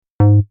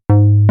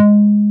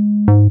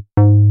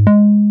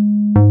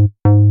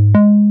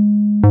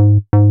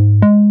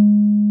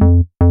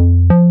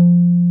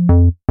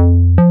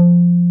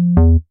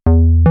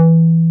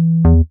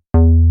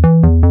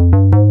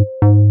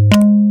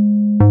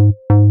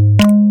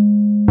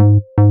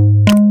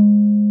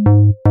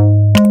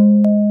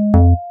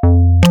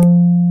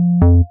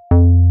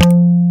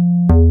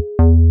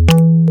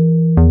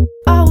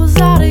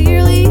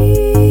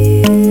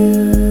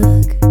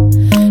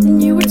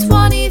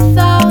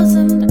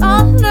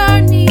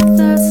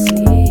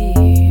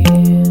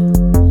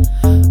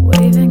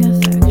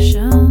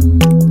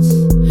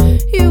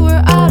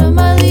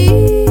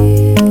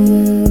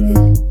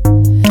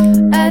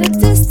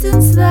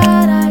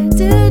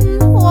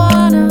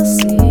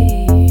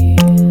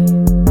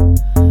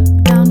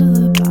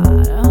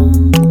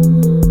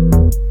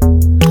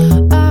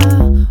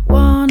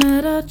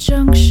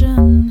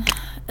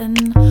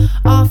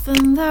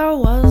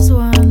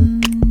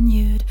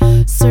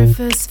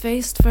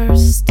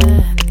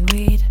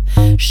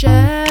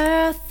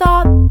share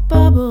thought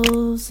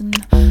bubbles, and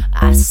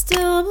I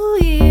still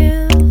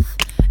believe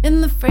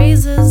in the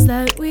phrases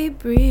that we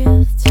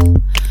breathed.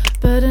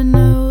 But I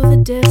know the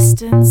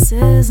distance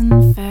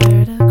isn't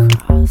fair to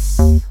cross.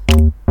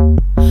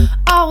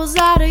 I was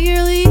out of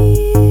your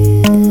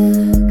league,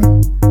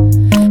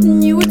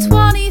 and you were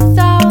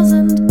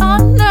 20,000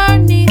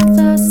 underneath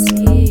the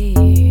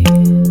sea,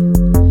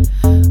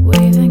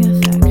 waving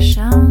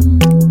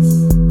affections.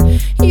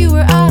 You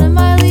were out of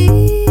my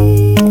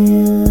league,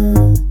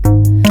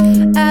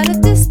 at a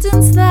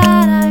distance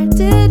that I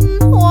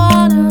didn't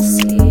wanna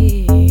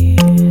see.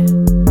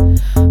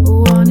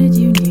 Wanted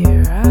you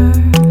nearer.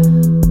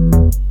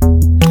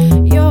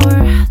 Your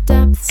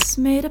depths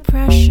made a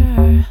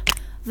pressure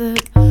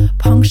that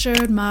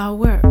punctured my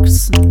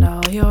works, and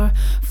all your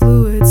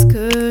fluids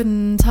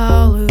couldn't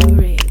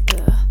tolerate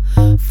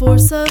the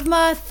force of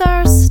my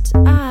thirst.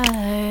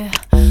 I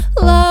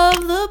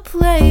love the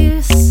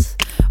place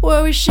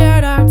where we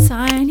shared our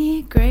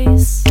tiny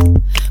grace,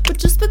 but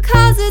just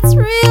because it's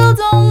real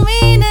don't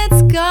mean it's